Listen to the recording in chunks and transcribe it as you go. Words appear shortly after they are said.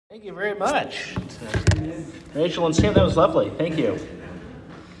Thank you very much. Rachel and Sam, that was lovely. Thank you.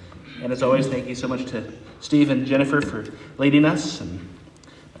 And as always, thank you so much to Steve and Jennifer for leading us. And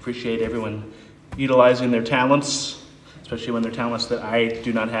I appreciate everyone utilizing their talents, especially when they're talents that I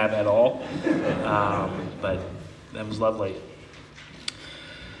do not have at all. But that was lovely.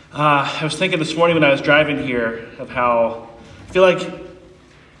 I was thinking this morning when I was driving here of how I feel like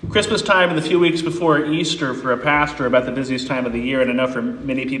Christmas time and the few weeks before Easter for a pastor about the busiest time of the year. And I know for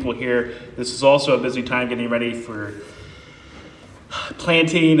many people here, this is also a busy time getting ready for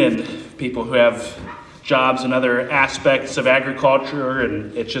planting and people who have jobs and other aspects of agriculture.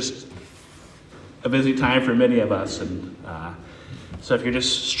 And it's just a busy time for many of us. And so if you're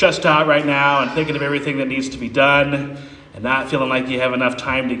just stressed out right now and thinking of everything that needs to be done and not feeling like you have enough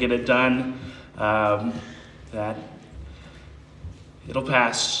time to get it done, that it'll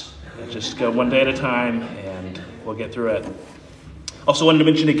pass. Just go one day at a time, and we'll get through it. Also wanted to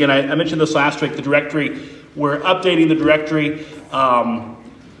mention again, I mentioned this last week, the directory. We're updating the directory. I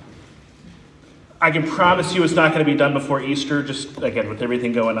can promise you it's not going to be done before Easter, just, again, with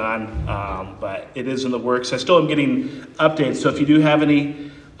everything going on. But it is in the works. I still am getting updates, so if you do have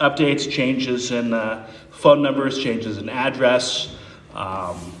any updates, changes in phone numbers, changes in address,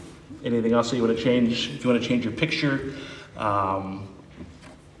 anything else that you want to change, if you want to change your picture,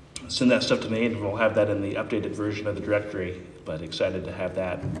 send that stuff to me, and we'll have that in the updated version of the directory. But excited to have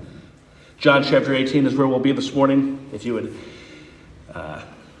that. John chapter 18 is where we'll be this morning. If you would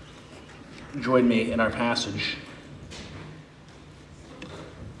join me in our passage.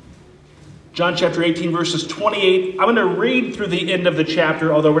 John chapter 18, verses 28. I'm going to read through the end of the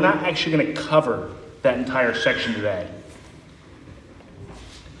chapter, although we're not actually going to cover that entire section today.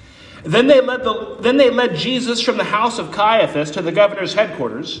 Then they led Jesus from the house of Caiaphas to the governor's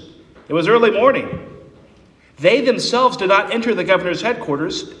headquarters. It was early morning. They themselves did not enter the governor's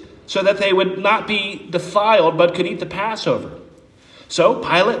headquarters so that they would not be defiled but could eat the Passover. So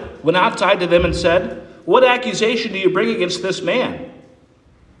Pilate went outside to them and said, "What accusation do you bring against this man?"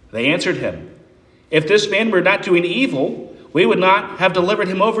 They answered him, "If this man were not doing evil, we would not have delivered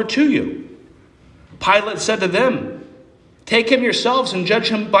him over to you." Pilate said to them, "Take him yourselves and judge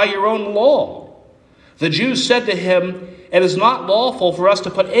him by your own law." The Jews said to him, "It is not lawful for us to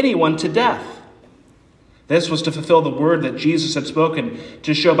put anyone to death." This was to fulfill the word that Jesus had spoken,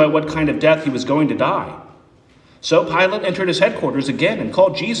 to show by what kind of death he was going to die. So Pilate entered his headquarters again and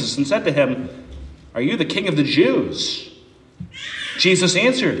called Jesus and said to him, "Are you the king of the Jews?" Jesus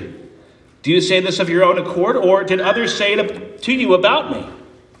answered, "Do you say this of your own accord, or did others say it to you about me?"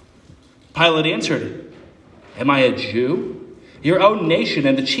 Pilate answered, "Am I a Jew? Your own nation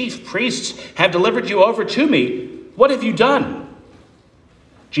and the chief priests have delivered you over to me. What have you done?"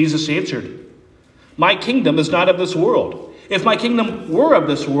 Jesus answered, "My kingdom is not of this world. If my kingdom were of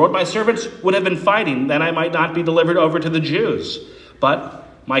this world, my servants would have been fighting that I might not be delivered over to the Jews. But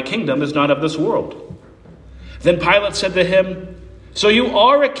my kingdom is not of this world." Then Pilate said to him, "So you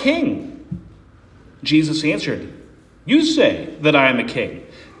are a king?" Jesus answered, "You say that I am a king.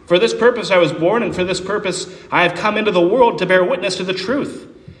 For this purpose I was born, and for this purpose I have come into the world to bear witness to the truth.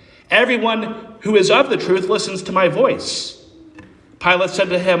 Everyone who is of the truth listens to my voice." Pilate said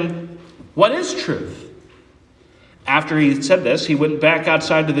to him, "What is truth?" After he said this, he went back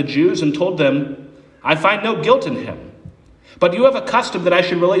outside to the Jews and told them, "I find no guilt in him. But you have a custom that I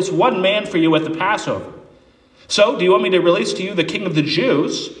should release one man for you at the Passover. So do you want me to release to you the king of the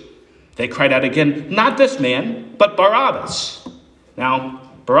Jews?" They cried out again, "Not this man, but Barabbas." Now,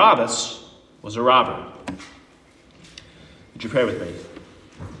 Barabbas was a robber. Would you pray with me?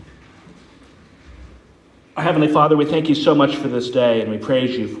 Our Heavenly Father, we thank you so much for this day, and we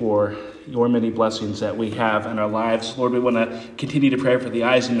praise you for your many blessings that we have in our lives. Lord, we want to continue to pray for the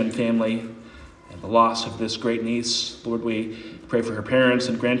Eisenman family and the loss of this great niece. Lord, we pray for her parents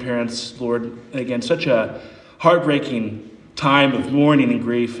and grandparents. Lord, again, such a heartbreaking time of mourning and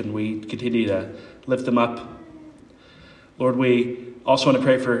grief, and we continue to lift them up. Lord, we also want to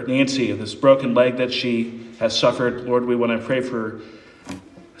pray for Nancy, this broken leg that she has suffered. Lord, we want to pray for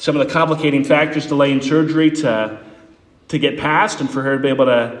some of the complicating factors delaying surgery to get past, and for her to be able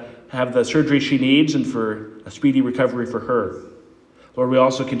to have the surgery she needs, and for a speedy recovery for her. Lord, we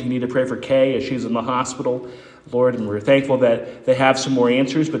also continue to pray for Kay as she's in the hospital, Lord, and we're thankful that they have some more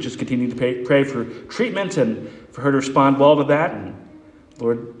answers, but just continue to pray for treatment and for her to respond well to that, and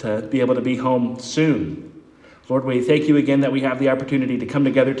Lord, to be able to be home soon. Lord, we thank you again that we have the opportunity to come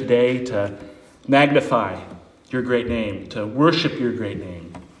together today to magnify your great name, to worship your great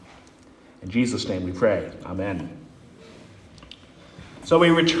name. In Jesus' name we pray. Amen. So we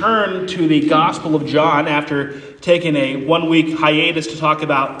return to the Gospel of John after taking a 1-week hiatus to talk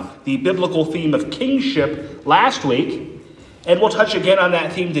about the biblical theme of kingship last week. And we'll touch again on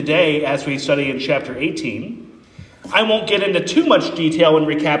that theme today as we study in chapter 18. I won't get into too much detail in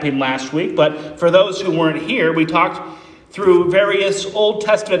recapping last week, but for those who weren't here, we talked through various Old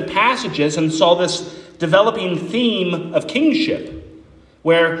Testament passages and saw this developing theme of kingship,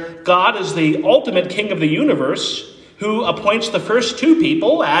 where God is the ultimate king of the universe, who appoints the first two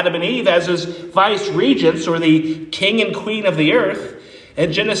people, Adam and Eve, as his vice regents, or the king and queen of the earth.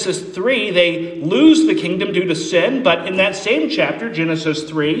 In Genesis 3, they lose the kingdom due to sin, but in that same chapter, Genesis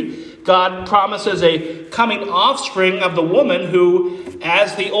 3, God promises a coming offspring of the woman who,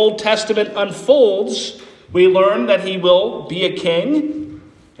 as the Old Testament unfolds, we learn that he will be a king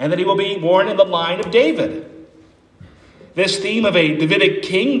and that he will be born in the line of David. This theme of a Davidic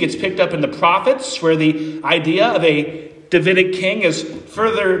king gets picked up in the prophets, where the idea of a Davidic king is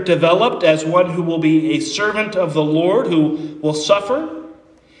further developed as one who will be a servant of the Lord, who will suffer.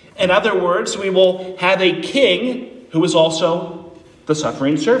 In other words, we will have a king who is also the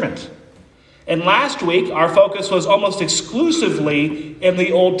suffering servant. And last week, our focus was almost exclusively in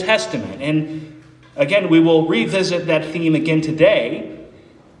the Old Testament. And again, we will revisit that theme again today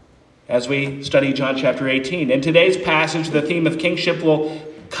as we study John chapter 18. In today's passage, the theme of kingship will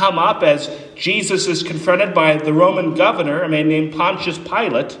come up as Jesus is confronted by the Roman governor, a man named Pontius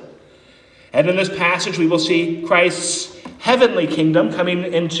Pilate. And in this passage, we will see Christ's heavenly kingdom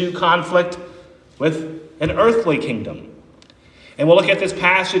coming into conflict with an earthly kingdom. And we'll look at this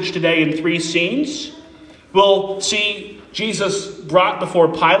passage today in 3 scenes. We'll see Jesus brought before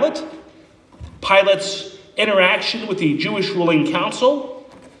Pilate, Pilate's interaction with the Jewish ruling council,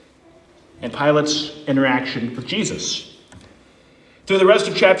 and Pilate's interaction with Jesus. Through the rest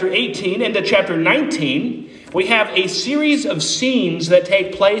of chapter 18 into chapter 19, we have a series of scenes that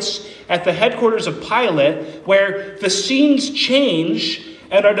take place at the headquarters of Pilate, where the scenes change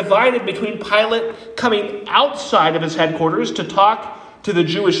and are divided between Pilate coming outside of his headquarters to talk to the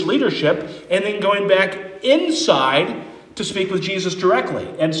Jewish leadership, and then going back inside to speak with Jesus directly.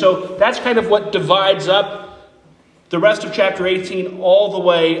 And so that's kind of what divides up the rest of chapter 18 all the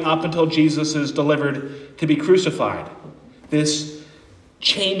way up until Jesus is delivered to be crucified. This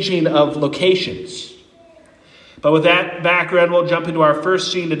changing of locations. But with that background, we'll jump into our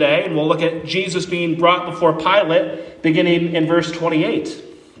first scene today, and we'll look at Jesus being brought before Pilate, beginning in verse 28.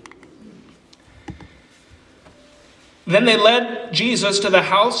 Then they led Jesus to the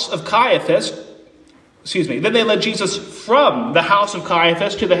house of Caiaphas. Then they led Jesus from the house of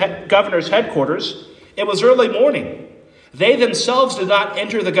Caiaphas to the governor's headquarters. It was early morning. They themselves did not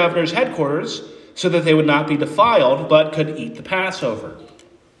enter the governor's headquarters so that they would not be defiled, but could eat the Passover.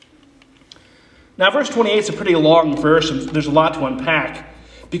 Now, verse 28 is a pretty long verse, and there's a lot to unpack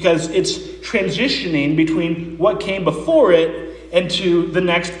because it's transitioning between what came before it and to the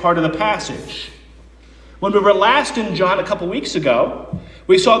next part of the passage. When we were last in John a couple weeks ago,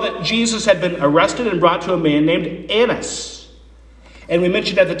 we saw that Jesus had been arrested and brought to a man named Annas. And we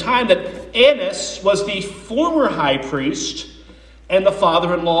mentioned at the time that Annas was the former high priest and the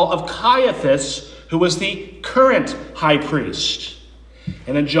father-in-law of Caiaphas, who was the current high priest.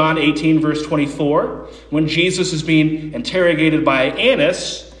 And in John 18, verse 24, when Jesus is being interrogated by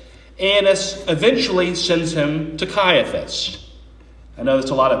Annas, Annas eventually sends him to Caiaphas. I know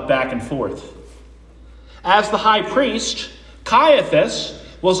there's a lot of back and forth. As the high priest, Caiaphas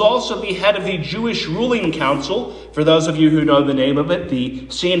was also the head of the Jewish ruling council, for those of you who know the name of it, the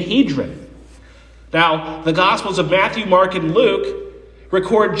Sanhedrin. Now, the Gospels of Matthew, Mark, and Luke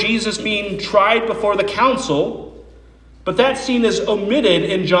record Jesus being tried before the council, but that scene is omitted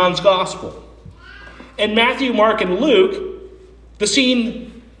in John's Gospel. In Matthew, Mark, and Luke, the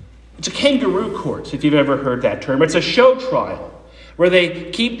scene, it's a kangaroo court, if you've ever heard that term. It's a show trial, where they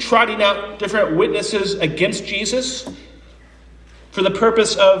keep trotting out different witnesses against Jesus for the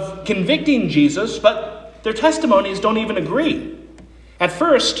purpose of convicting Jesus, but their testimonies don't even agree. At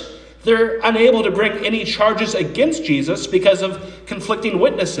first, they're unable to bring any charges against Jesus because of conflicting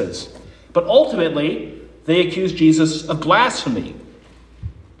witnesses. But ultimately, they accuse Jesus of blasphemy.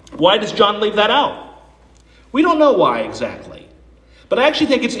 Why does John leave that out? We don't know why exactly. But I actually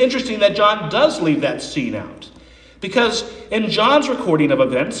think it's interesting that John does leave that scene out. Because in John's recording of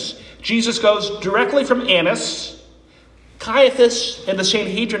events, Jesus goes directly from Annas. Caiaphas and the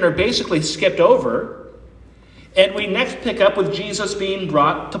Sanhedrin are basically skipped over, and we next pick up with Jesus being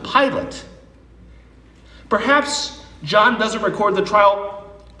brought to Pilate. Perhaps John doesn't record the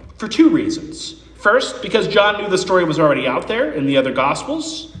trial for 2 reasons. First, because John knew the story was already out there in the other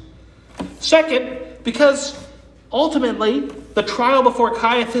Gospels. Second, because ultimately the trial before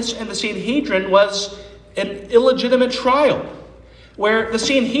Caiaphas and the Sanhedrin was an illegitimate trial, where the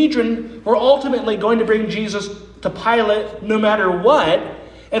Sanhedrin were ultimately going to bring Jesus to Pilate no matter what.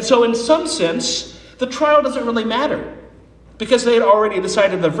 And so in some sense, the trial doesn't really matter, because they had already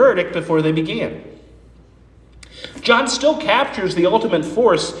decided the verdict before they began. John still captures the ultimate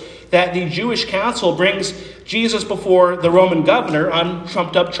force that the Jewish council brings Jesus before the Roman governor on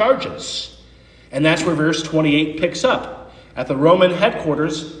trumped-up charges. And that's where verse 28 picks up, at the Roman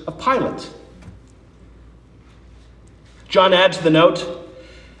headquarters of Pilate. John adds the note,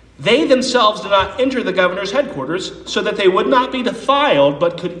 "They themselves did not enter the governor's headquarters so that they would not be defiled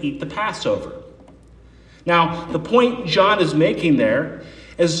but could eat the Passover." Now, the point John is making there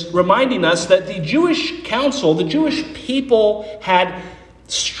is reminding us that the Jewish council, the Jewish people, had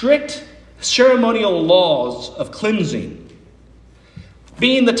strict ceremonial laws of cleansing.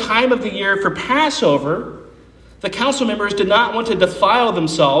 Being the time of the year for Passover, the council members did not want to defile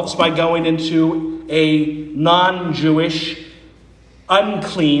themselves by going into a non-Jewish,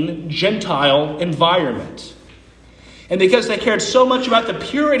 unclean, Gentile environment. And because they cared so much about the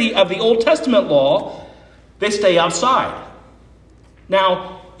purity of the Old Testament law, they stay outside.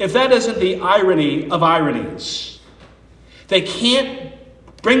 Now, if that isn't the irony of ironies, they can't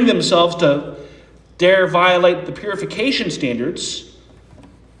bring themselves to dare violate the purification standards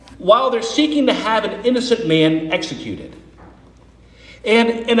while they're seeking to have an innocent man executed. And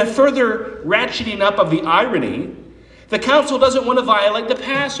in a further ratcheting up of the irony, the council doesn't want to violate the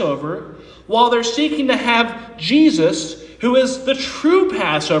Passover while they're seeking to have Jesus, who is the true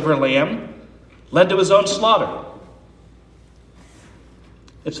Passover lamb, led to his own slaughter.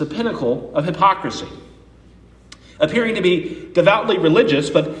 It's the pinnacle of hypocrisy. Appearing to be devoutly religious,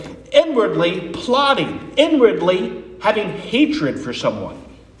 but inwardly plotting, inwardly having hatred for someone.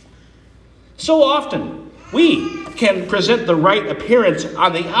 So often, we can present the right appearance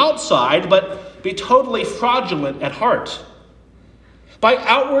on the outside, but be totally fraudulent at heart. By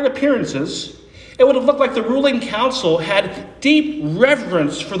outward appearances, it would have looked like the ruling council had deep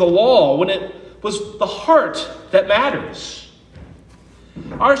reverence for the law when it was the heart that matters.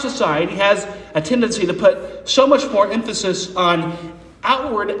 Our society has a tendency to put so much more emphasis on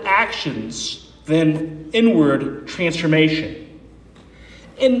outward actions than inward transformation.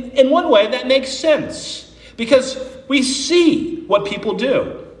 In one way, that makes sense, because we see what people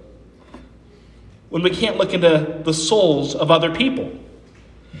do when we can't look into the souls of other people.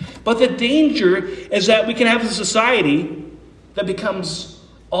 But the danger is that we can have a society that becomes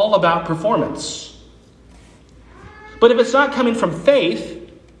all about performance. But if it's not coming from faith,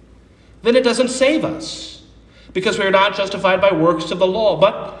 then it doesn't save us, because we are not justified by works of the law,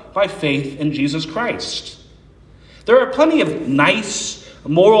 but by faith in Jesus Christ. There are plenty of nice,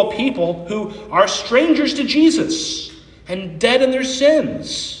 moral people who are strangers to Jesus and dead in their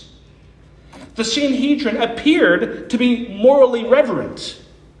sins. The Sanhedrin appeared to be morally reverent.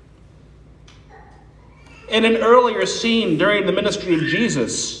 In an earlier scene during the ministry of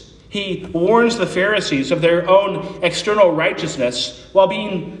Jesus, he warns the Pharisees of their own external righteousness while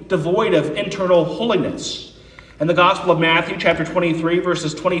being devoid of internal holiness. In the Gospel of Matthew, chapter 23,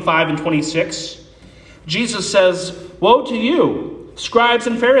 verses 25 and 26, Jesus says, "Woe to you, scribes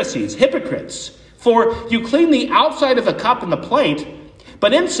and Pharisees, hypocrites! For you clean the outside of the cup and the plate,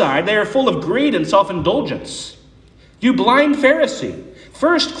 but inside they are full of greed and self-indulgence. You blind Pharisee,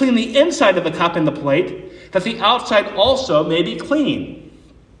 first clean the inside of the cup and the plate, that the outside also may be clean."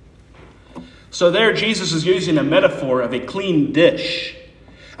 So there Jesus is using a metaphor of a clean dish.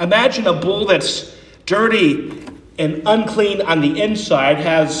 Imagine a bowl that's dirty and unclean on the inside,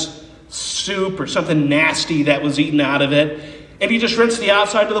 has soup or something nasty that was eaten out of it, and you just rinse the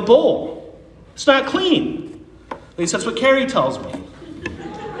outside of the bowl. It's not clean. At least that's what Carrie tells me.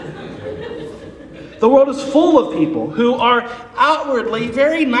 The world is full of people who are outwardly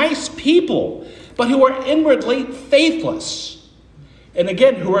very nice people, but who are inwardly faithless. And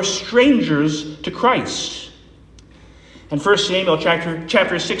again, who are strangers to Christ. In 1 Samuel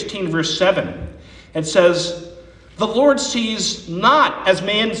chapter 16, verse 7, it says, "The Lord sees not as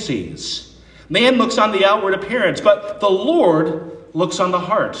man sees. Man looks on the outward appearance, but the Lord looks on the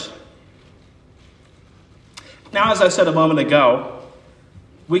heart." Now, as I said a moment ago,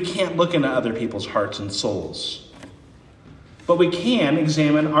 we can't look into other people's hearts and souls, but we can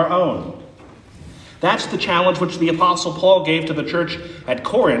examine our own. That's the challenge which the Apostle Paul gave to the church at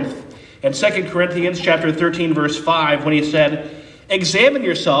Corinth in 2 Corinthians chapter 13, verse 5, when he said, "Examine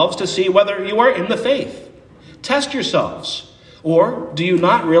yourselves to see whether you are in the faith. Test yourselves. Or do you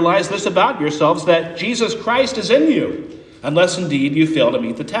not realize this about yourselves, that Jesus Christ is in you, unless indeed you fail to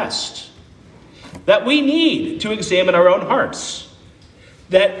meet the test?" that we need to examine our own hearts.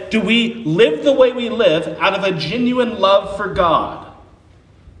 That do we live the way we live out of a genuine love for God?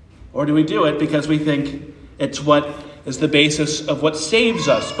 Or do we do it because we think it's what is the basis of what saves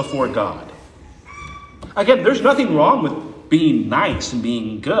us before God? Again, there's nothing wrong with being nice and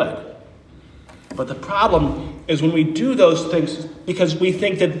being good. But the problem is when we do those things because we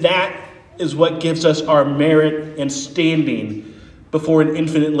think that that is what gives us our merit and standing before an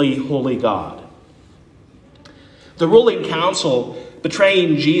infinitely holy God. The ruling council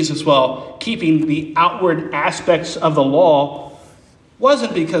betraying Jesus while keeping the outward aspects of the law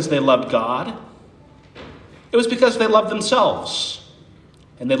wasn't because they loved God. It was because they loved themselves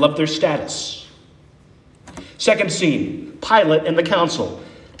and they loved their status. Second scene, Pilate and the council,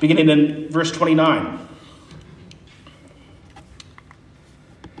 beginning in verse 29.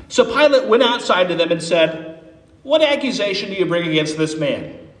 So Pilate went outside to them and said, "What accusation do you bring against this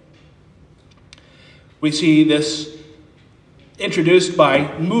man?" We see this introduced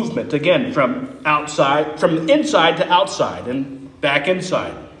by movement, again, from inside to outside and back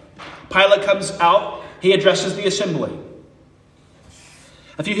inside. Pilate comes out, he addresses the assembly.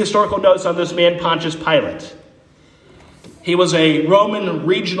 A few historical notes on this man, Pontius Pilate. He was a Roman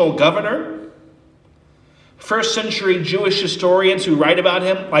regional governor. First century Jewish historians who write about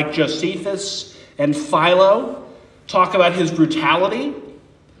him, like Josephus and Philo, talk about his brutality.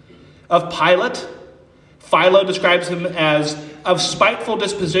 Of Pilate, Philo describes him as of spiteful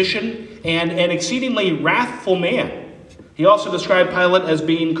disposition and an exceedingly wrathful man. He also described Pilate as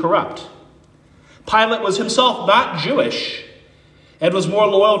being corrupt. Pilate was himself not Jewish and was more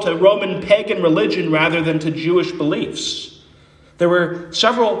loyal to Roman pagan religion rather than to Jewish beliefs. There were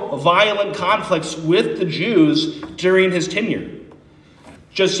several violent conflicts with the Jews during his tenure.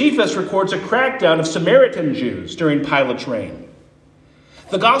 Josephus records a crackdown of Samaritan Jews during Pilate's reign.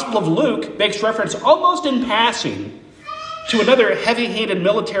 The Gospel of Luke makes reference almost in passing to another heavy-handed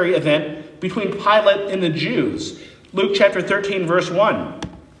military event between Pilate and the Jews. Luke chapter 13, verse 1.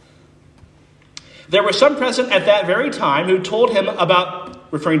 There were some present at that very time who told him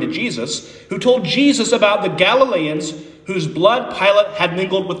about, referring to Jesus, who told Jesus about the Galileans whose blood Pilate had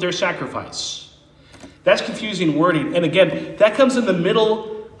mingled with their sacrifice. That's confusing wording. And again, that comes in the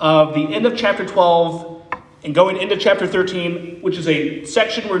middle of the end of chapter 12 and going into chapter 13, which is a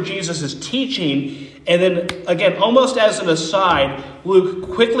section where Jesus is teaching. And then, again, almost as an aside,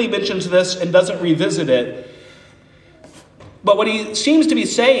 Luke quickly mentions this and doesn't revisit it. But what he seems to be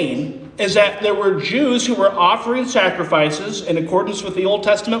saying is that there were Jews who were offering sacrifices in accordance with the Old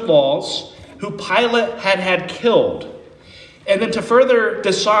Testament laws, who Pilate had killed. And then to further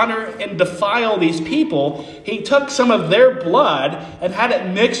dishonor and defile these people, he took some of their blood and had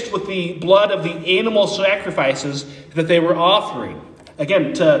it mixed with the blood of the animal sacrifices that they were offering.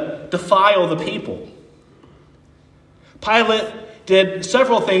 Again, to defile the people. Pilate did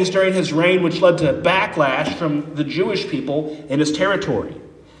several things during his reign which led to backlash from the Jewish people in his territory.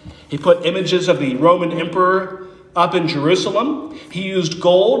 He put images of the Roman emperor up in Jerusalem. He used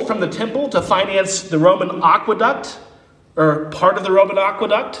gold from the temple to finance the Roman aqueduct, or part of the Roman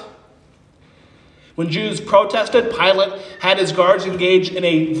aqueduct. When Jews protested, Pilate had his guards engage in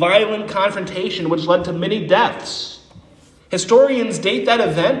a violent confrontation which led to many deaths. Historians date that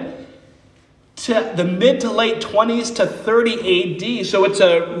event to the mid to late 20s to 30 AD. So it's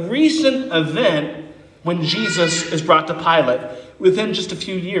a recent event when Jesus is brought to Pilate within just a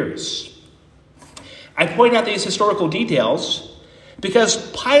few years. I point out these historical details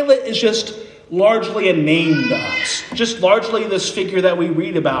because Pilate is just largely a name to us, just largely this figure that we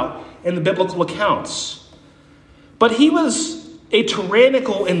read about in the biblical accounts. But he was a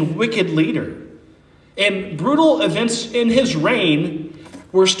tyrannical and wicked leader, and brutal events in his reign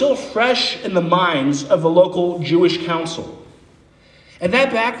were still fresh in the minds of the local Jewish council. And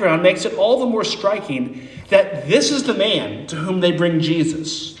that background makes it all the more striking that this is the man to whom they bring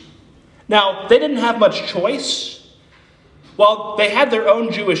Jesus. Now, they didn't have much choice. While they had their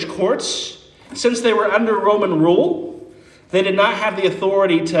own Jewish courts, since they were under Roman rule, they did not have the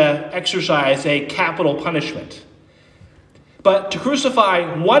authority to exercise a capital punishment. But to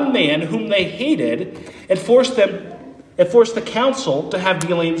crucify one man whom they hated, it forced the council to have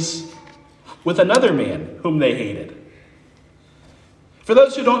dealings with another man whom they hated. For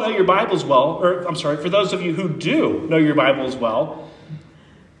those who don't know your Bibles well, for those of you who do know your Bibles well,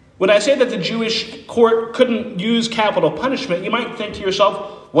 when I say that the Jewish court couldn't use capital punishment, you might think to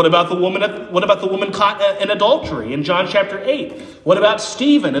yourself, what about the woman caught in adultery in John chapter 8? What about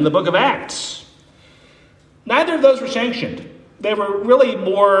Stephen in the book of Acts? Neither of those were sanctioned. They were really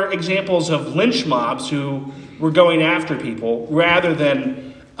more examples of lynch mobs who were going after people rather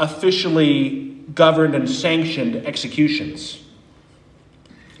than officially governed and sanctioned executions.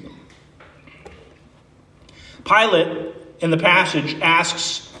 Pilate, in the passage,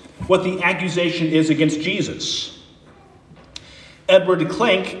 asks what the accusation is against Jesus. Edward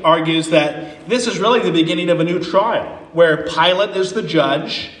Klink argues that this is really the beginning of a new trial, where Pilate is the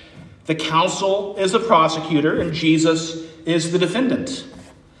judge, the council is the prosecutor, and Jesus is the defendant.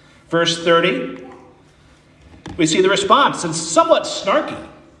 Verse 30, we see the response. It's somewhat snarky.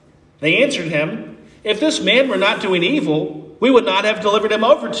 They answered him, "If this man were not doing evil, we would not have delivered him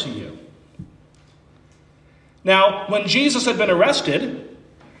over to you." Now, when Jesus had been arrested,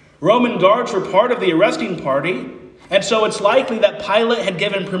 Roman guards were part of the arresting party, and so it's likely that Pilate had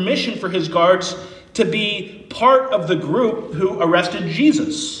given permission for his guards to be part of the group who arrested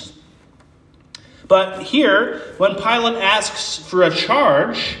Jesus. But here, when Pilate asks for a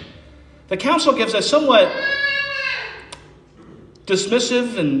charge, the council gives a somewhat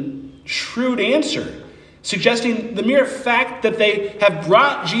dismissive and shrewd answer, suggesting the mere fact that they have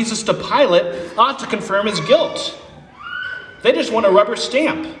brought Jesus to Pilate ought to confirm his guilt. They just want a rubber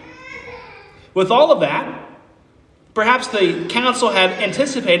stamp. With all of that, perhaps the council had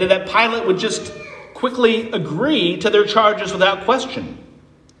anticipated that Pilate would just quickly agree to their charges without question.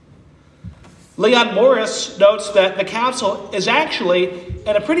 Leon Morris notes that the council is actually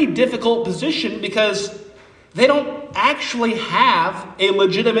in a pretty difficult position because they don't actually have a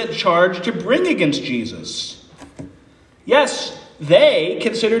legitimate charge to bring against Jesus. Yes, they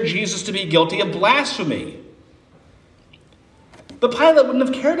consider Jesus to be guilty of blasphemy. But Pilate wouldn't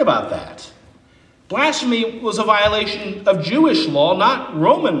have cared about that. Blasphemy was a violation of Jewish law, not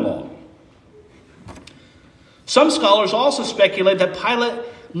Roman law. Some scholars also speculate that Pilate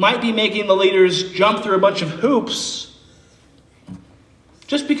might be making the leaders jump through a bunch of hoops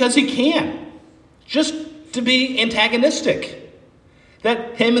just because he can, just to be antagonistic.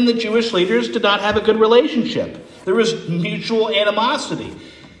 That him and the Jewish leaders did not have a good relationship. There was mutual animosity.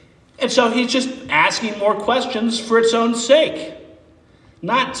 And so he's just asking more questions for its own sake.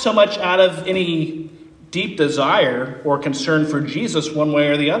 Not so much out of any deep desire or concern for Jesus one way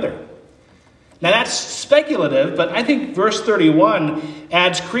or the other. Now that's speculative, but I think verse 31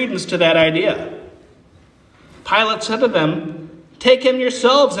 adds credence to that idea. Pilate said to them, "Take him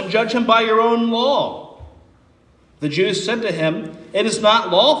yourselves and judge him by your own law." The Jews said to him, "It is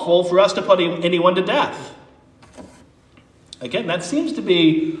not lawful for us to put anyone to death." Again, that seems to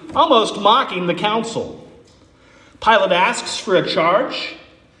be almost mocking the council. Pilate asks for a charge.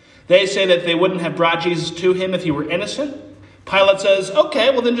 They say that they wouldn't have brought Jesus to him if he were innocent. Pilate says, "Okay,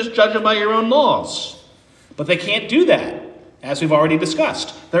 well then just judge him by your own laws." But they can't do that, as we've already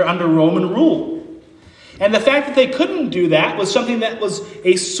discussed. They're under Roman rule. And the fact that they couldn't do that was something that was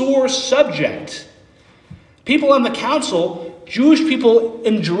a sore subject. People on the council, Jewish people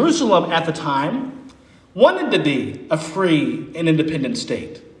in Jerusalem at the time, wanted to be a free and independent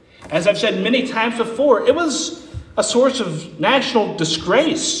state. As I've said many times before, it was a source of national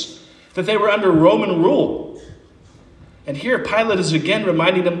disgrace that they were under Roman rule. And here Pilate is again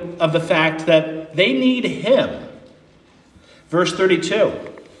reminding them of the fact that they need him. Verse 32.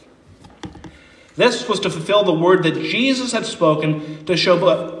 This was to fulfill the word that Jesus had spoken to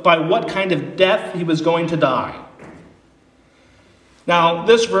show by what kind of death he was going to die. Now,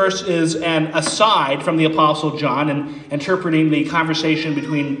 this verse is an aside from the Apostle John in interpreting the conversation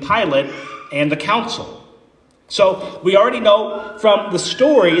between Pilate and the council. So we already know from the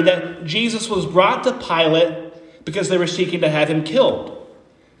story that Jesus was brought to Pilate because they were seeking to have him killed.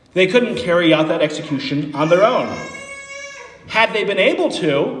 They couldn't carry out that execution on their own. Had they been able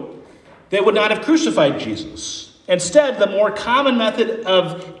to, they would not have crucified Jesus. Instead, the more common method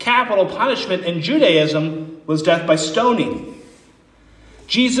of capital punishment in Judaism was death by stoning.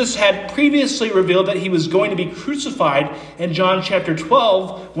 Jesus had previously revealed that he was going to be crucified in John chapter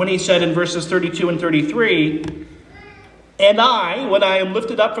 12 when he said in verses 32 and 33, "And I, when I am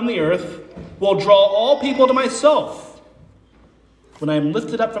lifted up from the earth, will draw all people to myself." When I am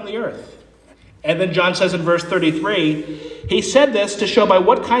lifted up from the earth. And then John says in verse 33, he said this to show by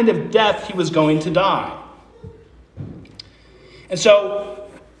what kind of death he was going to die. And so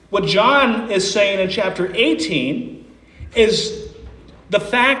what John is saying in chapter 18 is the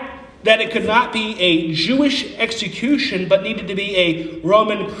fact that it could not be a Jewish execution but needed to be a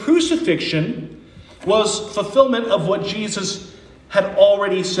Roman crucifixion was fulfillment of what Jesus had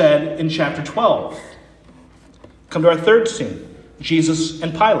already said in chapter 12. Come to our third scene, Jesus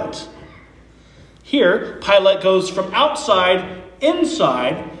and Pilate. Here, Pilate goes from outside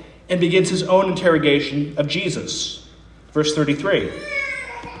inside and begins his own interrogation of Jesus. Verse 33.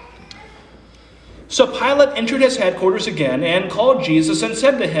 So Pilate entered his headquarters again and called Jesus and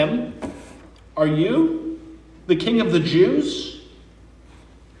said to him, "Are you the king of the Jews?"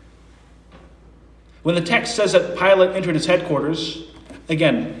 When the text says that Pilate entered his headquarters,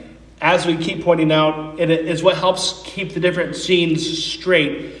 again, as we keep pointing out, it is what helps keep the different scenes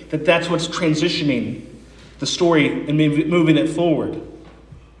straight, that's what's transitioning the story and moving it forward.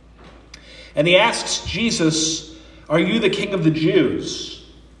 And he asks Jesus, "Are you the king of the Jews?"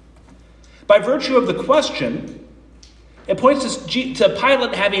 By virtue of the question, it points to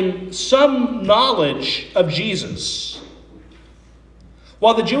Pilate having some knowledge of Jesus.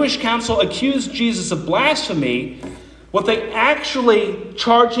 While the Jewish council accused Jesus of blasphemy, what they actually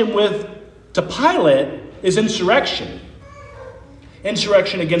charge him with to Pilate is insurrection.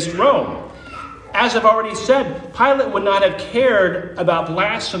 Insurrection against Rome. As I've already said, Pilate would not have cared about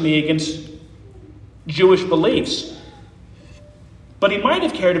blasphemy against Jewish beliefs. But he might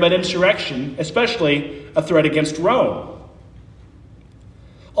have cared about insurrection, especially a threat against Rome.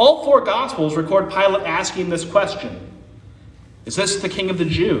 All four Gospels record Pilate asking this question: "Is this the king of the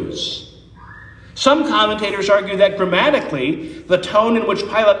Jews?" Some commentators argue that grammatically, the tone in which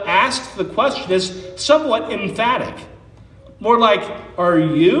Pilate asked the question is somewhat emphatic. More like, "Are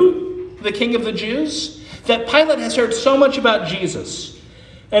you the king of the Jews?" That Pilate has heard so much about Jesus.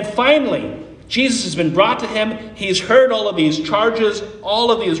 And finally, Jesus has been brought to him. He's heard all of these charges,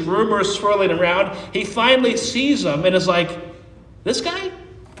 all of these rumors swirling around. He finally sees them and is like, "This guy?"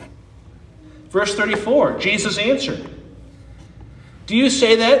 Verse 34, Jesus answered, "Do you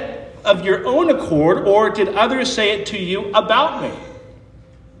say that of your own accord, or did others say it to you about me?"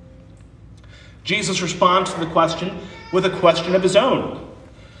 Jesus responds to the question with a question of his own.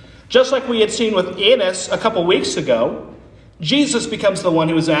 Just like we had seen with Annas a couple weeks ago, Jesus becomes the one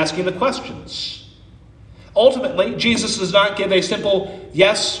who is asking the questions. Ultimately, Jesus does not give a simple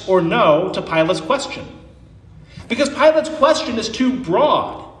yes or no to Pilate's question, because Pilate's question is too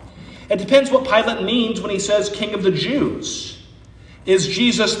broad. It depends what Pilate means when he says King of the Jews. Is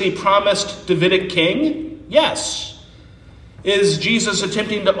Jesus the promised Davidic king? Yes. Is Jesus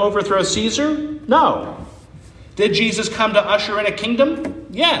attempting to overthrow Caesar? No. Did Jesus come to usher in a kingdom?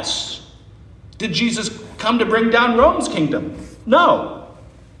 Yes. Did Jesus come to bring down Rome's kingdom? No.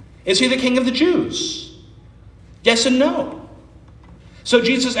 Is he the king of the Jews? Yes and no. So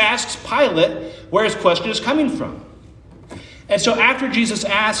Jesus asks Pilate where his question is coming from. And so after Jesus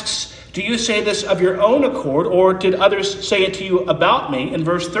asks, "Do you say this of your own accord, or did others say it to you about me?" in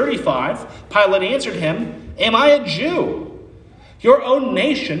verse 35, Pilate answered him, "Am I a Jew? Your own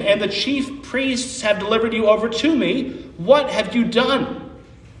nation and the chief priests have delivered you over to me. What have you done?"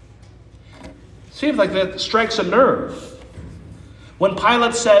 Seems like that strikes a nerve. When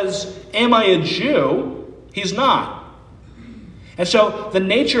Pilate says, "Am I a Jew?" he's not. And so the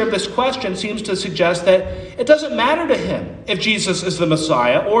nature of this question seems to suggest that it doesn't matter to him if Jesus is the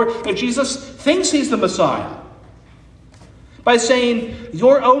Messiah or if Jesus thinks he's the Messiah. By saying,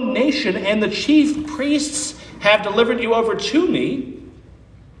 "Your own nation and the chief priests have delivered you over to me,"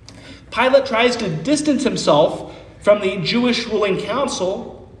 Pilate tries to distance himself from the Jewish ruling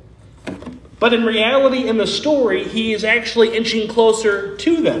council, but in reality, in the story, he is actually inching closer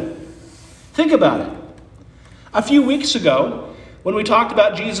to them. Think about it. A few weeks ago, when we talked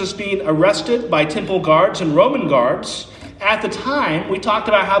about Jesus being arrested by temple guards and Roman guards, at the time, we talked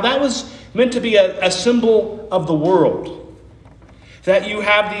about how that was meant to be a symbol of the world. That you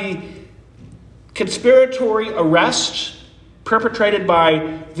have the conspiratory arrest perpetrated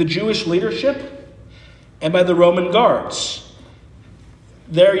by the Jewish leadership and by the Roman guards.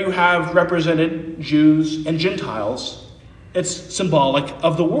 There you have represented Jews and Gentiles. It's symbolic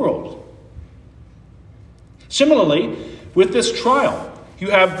of the world. Similarly, with this trial, you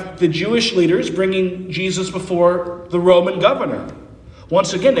have the Jewish leaders bringing Jesus before the Roman governor.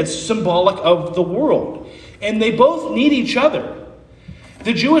 Once again, it's symbolic of the world. And they both need each other.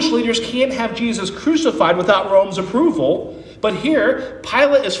 The Jewish leaders can't have Jesus crucified without Rome's approval. But here,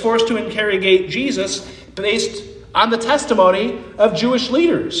 Pilate is forced to interrogate Jesus based on the testimony of Jewish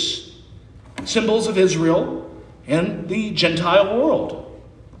leaders, symbols of Israel and the Gentile world.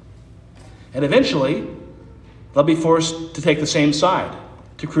 And eventually, they'll be forced to take the same side,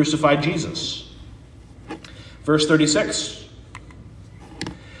 to crucify Jesus. Verse 36.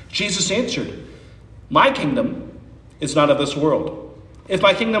 Jesus answered, "My kingdom is not of this world. If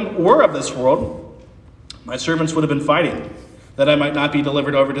my kingdom were of this world, my servants would have been fighting, that I might not be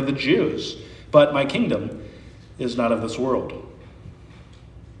delivered over to the Jews. But my kingdom is not of this world."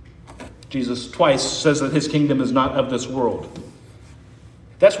 Jesus twice says that his kingdom is not of this world.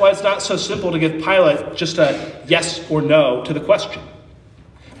 That's why it's not so simple to give Pilate just a yes or no to the question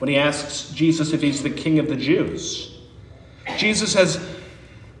when he asks Jesus if he's the king of the Jews. Jesus has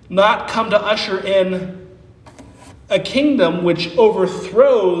not come to usher in a kingdom which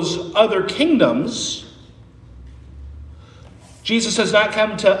overthrows other kingdoms. Jesus has not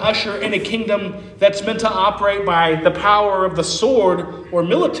come to usher in a kingdom that's meant to operate by the power of the sword or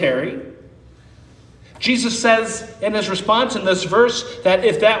military. Jesus says in his response in this verse that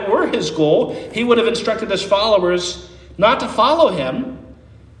if that were his goal, he would have instructed his followers not to follow him.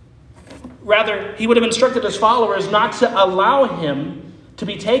 Rather, he would have instructed his followers not to allow him to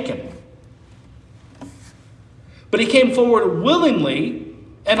be taken. But he came forward willingly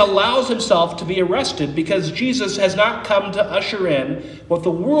and allows himself to be arrested because Jesus has not come to usher in what the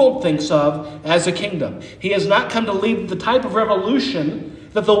world thinks of as a kingdom. He has not come to lead the type of revolution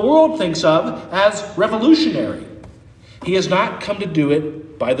that the world thinks of as revolutionary. He has not come to do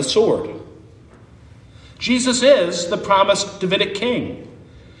it by the sword. Jesus is the promised Davidic king.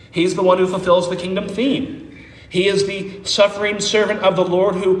 He's the one who fulfills the kingdom theme. He is the suffering servant of the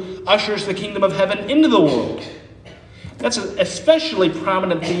Lord who ushers the kingdom of heaven into the world. That's an especially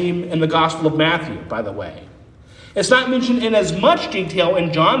prominent theme in the Gospel of Matthew, by the way. It's not mentioned in as much detail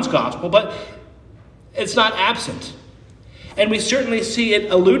in John's Gospel, but it's not absent. And we certainly see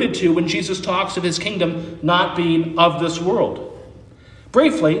it alluded to when Jesus talks of his kingdom not being of this world.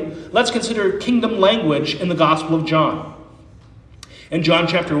 Briefly, let's consider kingdom language in the Gospel of John. In John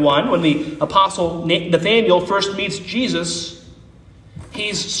chapter 1, when the apostle Nathanael first meets Jesus,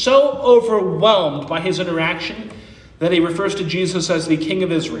 he's so overwhelmed by his interaction that he refers to Jesus as the King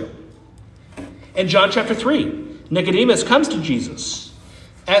of Israel. In John chapter 3, Nicodemus comes to Jesus.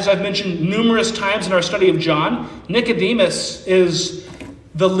 As I've mentioned numerous times in our study of John, Nicodemus is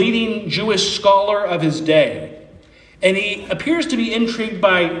the leading Jewish scholar of his day. And he appears to be intrigued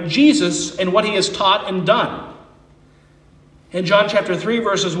by Jesus and what he has taught and done. In John chapter 3,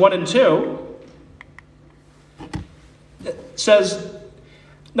 verses 1 and 2, it says,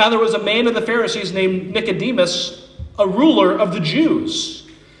 "Now there was a man of the Pharisees named Nicodemus, a ruler of the Jews.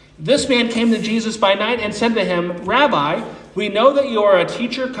 This man came to Jesus by night and said to him, 'Rabbi, we know that you are a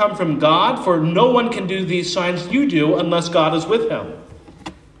teacher come from God, for no one can do these signs you do unless God is with him.'"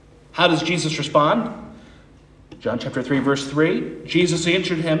 How does Jesus respond? John chapter 3, verse 3, Jesus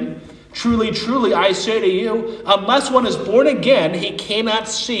answered him, "Truly, truly, I say to you, unless one is born again, he cannot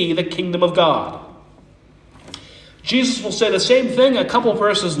see the kingdom of God." Jesus will say the same thing a couple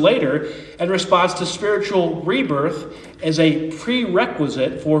verses later in response to spiritual rebirth as a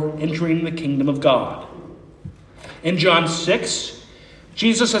prerequisite for entering the kingdom of God. In John 6,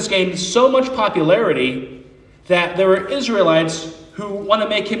 Jesus has gained so much popularity that there are Israelites who want to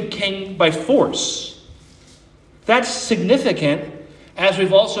make him king by force. That's significant, as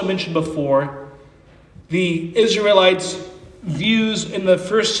we've also mentioned before. The Israelites' views in the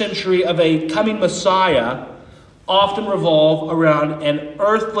first century of a coming Messiah often revolve around an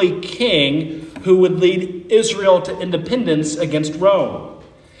earthly king who would lead Israel to independence against Rome.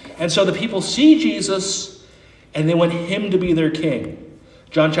 And so the people see Jesus and they want him to be their king.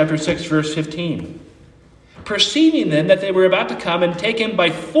 John chapter 6, verse 15. Perceiving then that they were about to come and take him by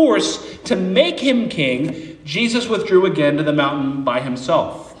force to make him king, Jesus withdrew again to the mountain by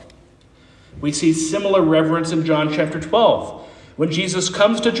himself. We see similar reverence in John chapter 12. When Jesus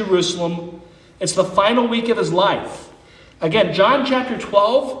comes to Jerusalem, it's the final week of his life. Again, John chapter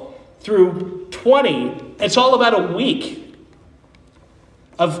 12 through 20, it's all about a week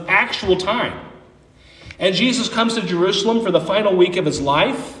of actual time. And Jesus comes to Jerusalem for the final week of his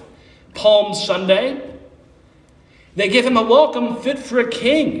life, Palm Sunday. They give him a welcome fit for a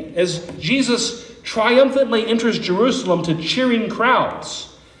king as Jesus triumphantly enters Jerusalem to cheering crowds.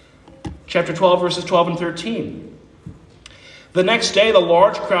 Chapter 12, verses 12 and 13. The next day, the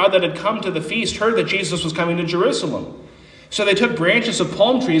large crowd that had come to the feast heard that Jesus was coming to Jerusalem. So they took branches of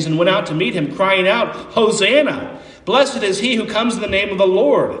palm trees and went out to meet him, crying out, "Hosanna! Blessed is he who comes in the name of the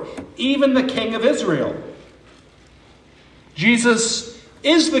Lord, even the King of Israel." Jesus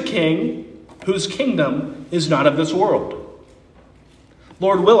is the king whose kingdom is not of this world.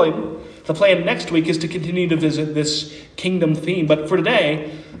 Lord willing, the plan next week is to continue to visit this kingdom theme. But for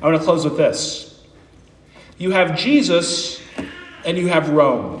today, I want to close with this. You have Jesus and you have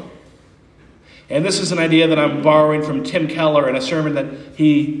Rome. And this is an idea that I'm borrowing from Tim Keller in a sermon that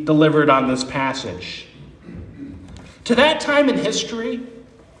he delivered on this passage. To that time in history,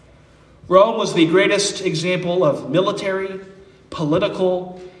 Rome was the greatest example of military,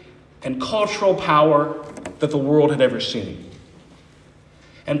 political, and cultural power that the world had ever seen.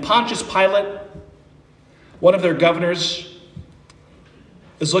 And Pontius Pilate, one of their governors,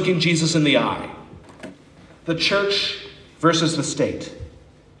 is looking Jesus in the eye. The church versus the state.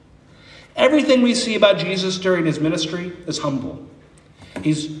 Everything we see about Jesus during his ministry is humble.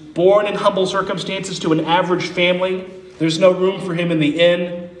 He's born in humble circumstances to an average family. There's no room for him in the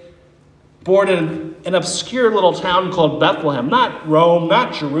inn. Born in an obscure little town called Bethlehem, not Rome,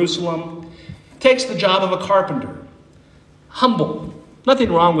 not Jerusalem. Takes the job of a carpenter. Humble.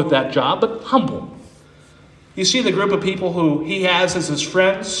 Nothing wrong with that job, but humble. You see the group of people who he has as his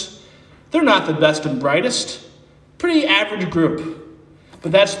friends. They're not the best and brightest. Pretty average group.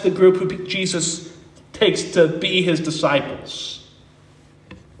 But that's the group who Jesus takes to be his disciples.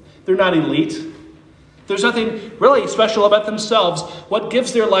 They're not elite. There's nothing really special about themselves. What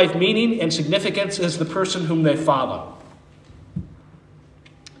gives their life meaning and significance is the person whom they follow.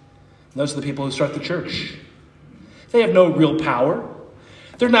 Those are the people who start the church. They have no real power.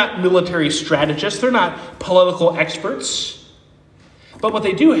 They're not military strategists. They're not political experts. But what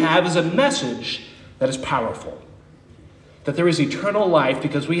they do have is a message that is powerful. That there is eternal life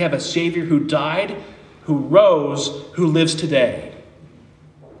because we have a Savior who died, who rose, who lives today.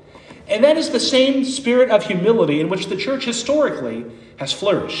 And that is the same spirit of humility in which the church historically has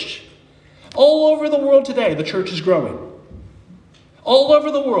flourished. All over the world today, the church is growing. All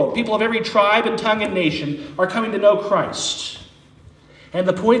over the world, people of every tribe and tongue and nation are coming to know Christ. And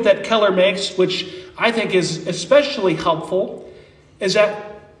the point that Keller makes, which I think is especially helpful, is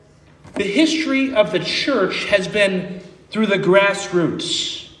that the history of the church has been through the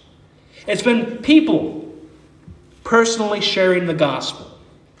grassroots. It's been people personally sharing the gospel.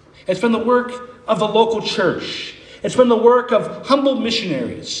 It's been the work of the local church. It's been the work of humble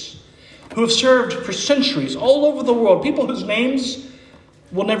missionaries who have served for centuries all over the world, people whose names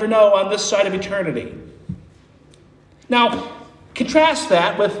we'll never know on this side of eternity. Now, contrast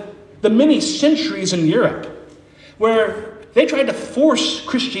that with the many centuries in Europe where they tried to force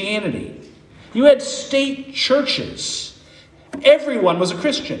Christianity. You had state churches. Everyone was a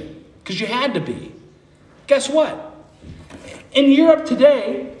Christian because you had to be. Guess what? In Europe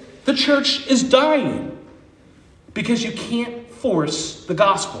today, the church is dying because you can't force the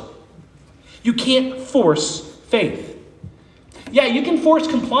gospel. You can't force faith. Yeah, you can force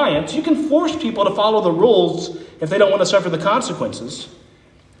compliance. You can force people to follow the rules if they don't want to suffer the consequences.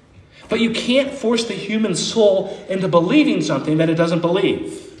 But you can't force the human soul into believing something that it doesn't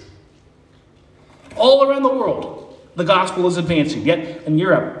believe. All around the world, the gospel is advancing. Yet in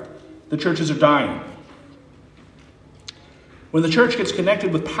Europe, the churches are dying. When the church gets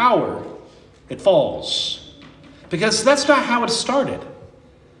connected with power, it falls. Because that's not how it started.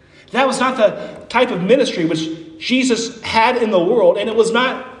 That was not the type of ministry which Jesus had in the world, and it was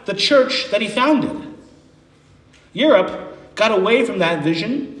not the church that he founded. Europe got away from that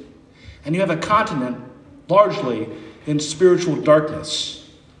vision, and you have a continent largely in spiritual darkness.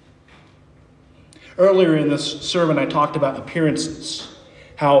 Earlier in this sermon, I talked about appearances,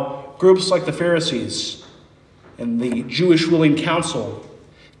 how groups like the Pharisees and the Jewish ruling council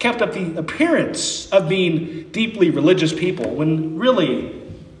kept up the appearance of being deeply religious people when really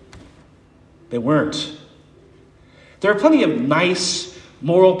they weren't. There are plenty of nice,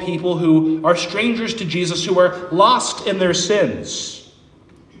 moral people who are strangers to Jesus, who are lost in their sins.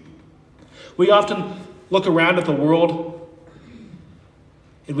 We often look around at the world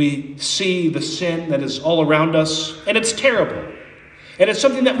and we see the sin that is all around us, and it's terrible. And it's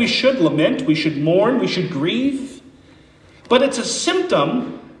something that we should lament, we should mourn, we should grieve. But it's a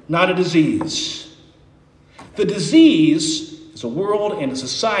symptom, not a disease. The disease is a world and a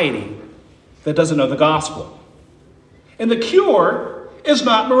society that doesn't know the gospel. And the cure is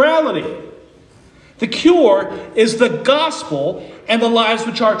not morality. The cure is the gospel and the lives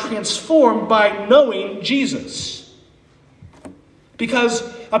which are transformed by knowing Jesus. Because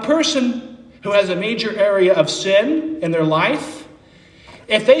a person who has a major area of sin in their life,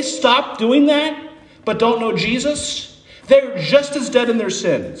 if they stop doing that but don't know Jesus, they're just as dead in their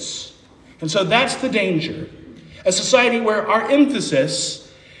sins. And so that's the danger. A society where our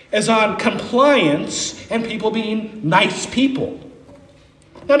emphasis is on compliance and people being nice people.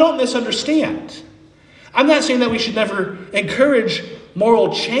 Now, don't misunderstand. I'm not saying that we should never encourage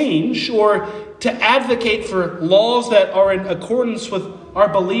moral change or to advocate for laws that are in accordance with our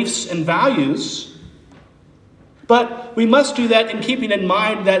beliefs and values. But we must do that in keeping in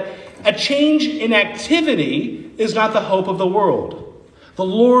mind that a change in activity is not the hope of the world. The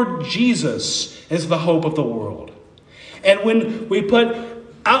Lord Jesus is the hope of the world. And when we put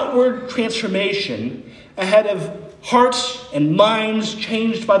outward transformation ahead of hearts and minds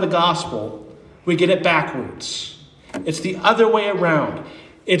changed by the gospel, we get it backwards. It's the other way around.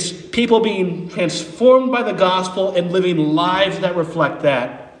 It's people being transformed by the gospel and living lives that reflect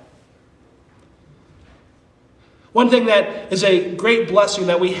that. One thing that is a great blessing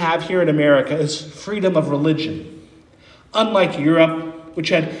that we have here in America is freedom of religion. Unlike Europe, which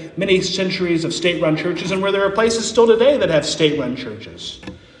had many centuries of state-run churches, and where there are places still today that have state-run churches.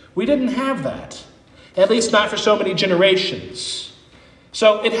 We didn't have that, at least not for so many generations.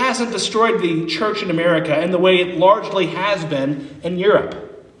 So it hasn't destroyed the church in America in the way it largely has been in Europe.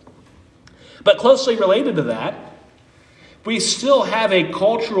 But closely related to that, we still have a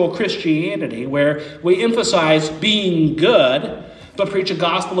cultural Christianity where we emphasize being good, but preach a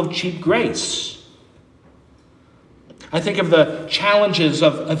gospel of cheap grace. I think of the challenges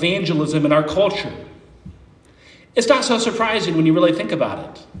of evangelism in our culture. It's not so surprising when you really think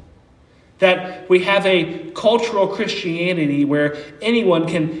about it, that we have a cultural Christianity where anyone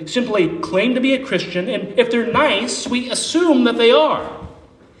can simply claim to be a Christian, and if they're nice, we assume that they are.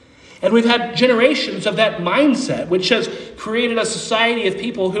 And we've had generations of that mindset, which has created a society of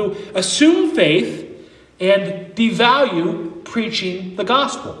people who assume faith and devalue preaching the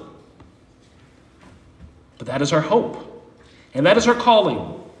gospel. But that is our hope, and that is our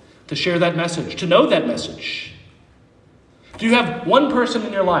calling, to share that message, to know that message. Do you have one person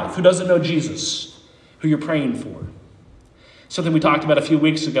in your life who doesn't know Jesus, who you're praying for? Something we talked about a few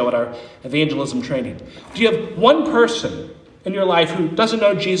weeks ago at our evangelism training. Do you have one person in your life who doesn't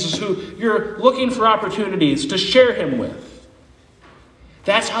know Jesus, who you're looking for opportunities to share him with?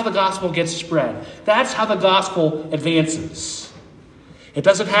 That's how the gospel gets spread. That's how the gospel advances. It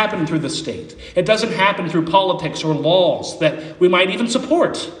doesn't happen through the state. It doesn't happen through politics or laws that we might even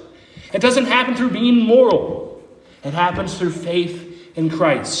support. It doesn't happen through being moral. It happens through faith in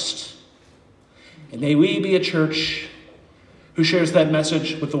Christ. And may we be a church who shares that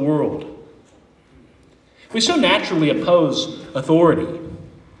message with the world. We so naturally oppose authority.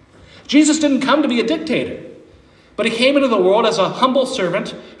 Jesus didn't come to be a dictator, but he came into the world as a humble servant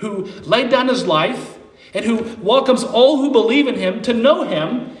who laid down his life and who welcomes all who believe in him and to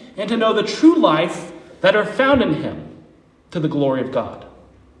know the true life that are found in him, to the glory of God.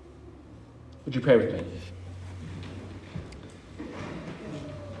 Would you pray with me?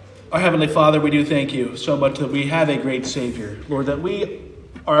 Our Heavenly Father, we do thank you so much that we have a great Savior. Lord, that we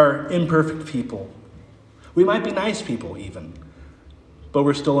are imperfect people. We might be nice people even, but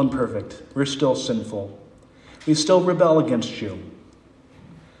we're still imperfect. We're still sinful. We still rebel against you.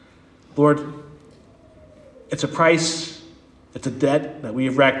 Lord, it's a price, it's a debt that we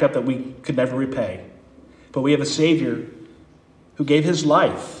have racked up that we could never repay. But we have a Savior who gave his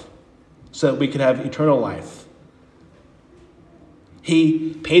life so that we could have eternal life.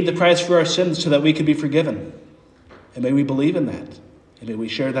 He paid the price for our sins so that we could be forgiven. And may we believe in that. And may we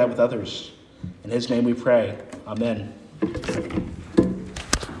share that with others. In his name we pray. Amen.